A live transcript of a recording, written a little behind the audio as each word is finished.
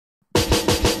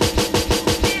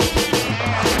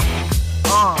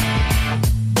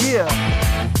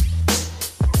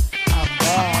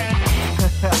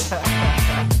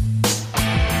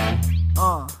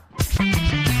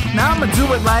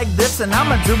like this and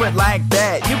I'ma do it like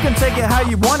that. You can take it how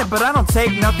you want it, but I don't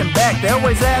take nothing back. They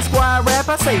always ask why I rap,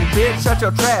 I say bitch shut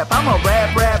your trap. I'm a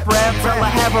rap till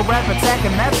I have a rap attack,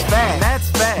 and that's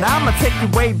fact. Now I'ma take you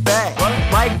way back,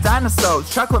 like dinosaurs,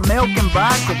 chocolate milk and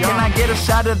vodka. Can I get a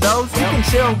shot of those? You can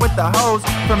chill with the hoes,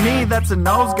 for me that's a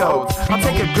nose goes. I'll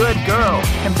take a good girl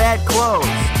in bad clothes,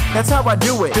 that's how I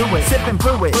do it. Sipping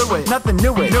fluid, nothing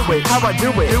new it. How I do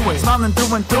it, smiling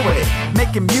through and through it,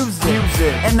 making music,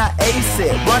 and I ace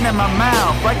it, running my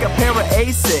mouth like a pair of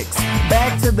Asics.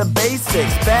 Back to the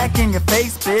basics, back in your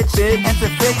face, bitch. And to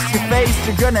fix your face,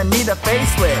 you're gonna need a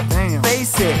facelift.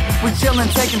 Face it, we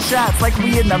chillin', taking shots like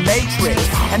we in the Matrix.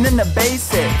 And then the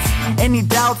basics, any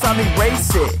doubts I'll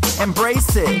erase it,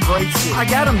 embrace it. I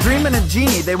got them dreaming of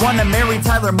Genie, they wanna marry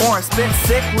Tyler Moore. Spit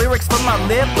sick lyrics from my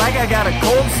lip like I got a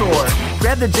cold sore.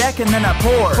 Grab the jack and then I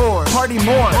pour. Party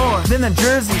more than the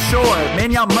Jersey Shore.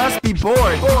 Man, y'all must be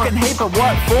bored. You can hate, but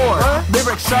what for?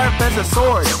 Lyrics sharp as a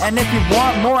sword, and if you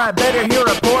want more, I better hear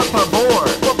a por favor.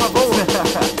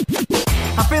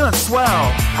 I'm feeling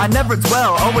swell, I never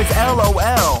dwell, always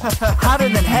LOL. Hotter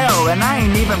than hell, and I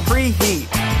ain't even preheat.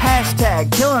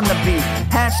 Hashtag killing the beat,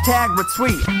 hashtag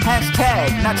retweet,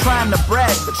 hashtag not trying to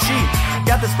brag, but she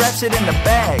got this rap shit in the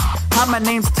bag. Hi, my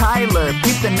name's Tyler,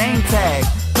 peep the name tag,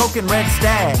 token red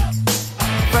stag,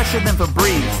 fresher than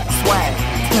Febreze, swag.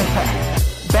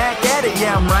 Back at it,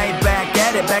 yeah I'm right back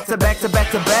at it. Back to back to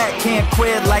back to back, can't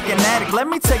quit like an addict. Let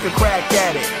me take a crack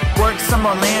at it, work some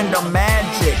Orlando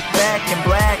magic. Back in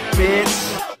black, bitch.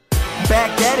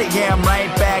 Back at it, yeah I'm right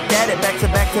back at it. Back to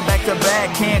back to back to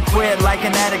back, can't quit like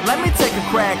an addict. Let me take a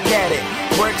crack at it,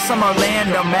 work some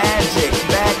Orlando magic.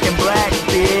 Back in black,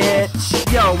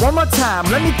 bitch. Yo, one more time,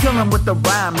 let me kill him with the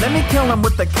rhyme. Let me kill him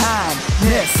with the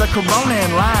kindness, a Corona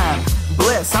and lime.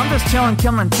 Bliss, I'm just chillin',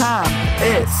 killing time.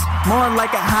 It's more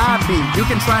like a hobby. You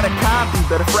can try to copy,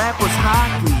 but if rap was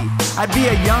hockey, I'd be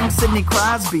a young Sidney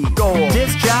Crosby.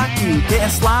 Disc jockey, getting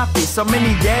sloppy. So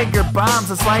many Jaeger bombs,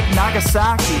 it's like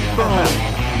Nagasaki.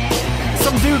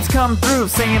 Some dudes come through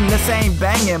saying this ain't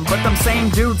banging, but them same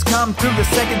dudes come through the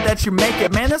second that you make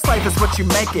it. Man, this life is what you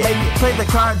make it. Play the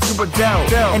cards you were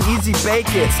dealt, and easy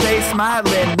bake it. Stay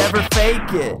smiling, never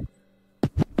fake it.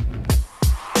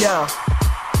 Yo.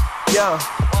 Yo,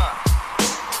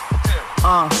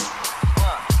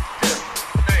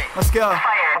 let's go.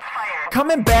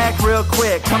 Coming back real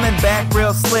quick, coming back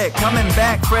real slick, coming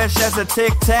back fresh as a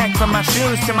tic tac. From my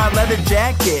shoes to my leather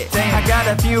jacket, I got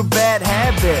a few bad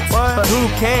habits, but who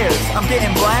cares? I'm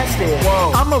getting blasted.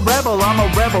 I'm a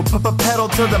rebel, put a pedal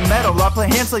to the metal. I play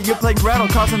Hansel, you play Gretel,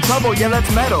 causing trouble, yeah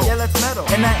that's metal.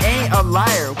 And I ain't a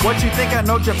liar, what you think I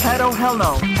know Geppetto? Hell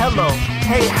no, hello,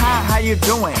 hey hi, how you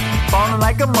doing? Falling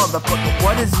like a motherfucker,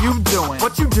 what is you doing?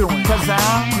 What you doing? Cause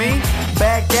I'm me,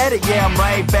 back at it, yeah I'm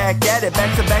right back at it.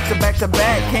 Back to back to back to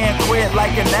back, can't quit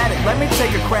like an addict. Let me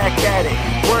take a crack at it,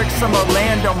 work some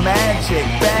Orlando magic.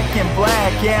 Back in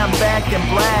black, yeah I'm back in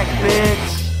black,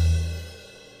 bitch.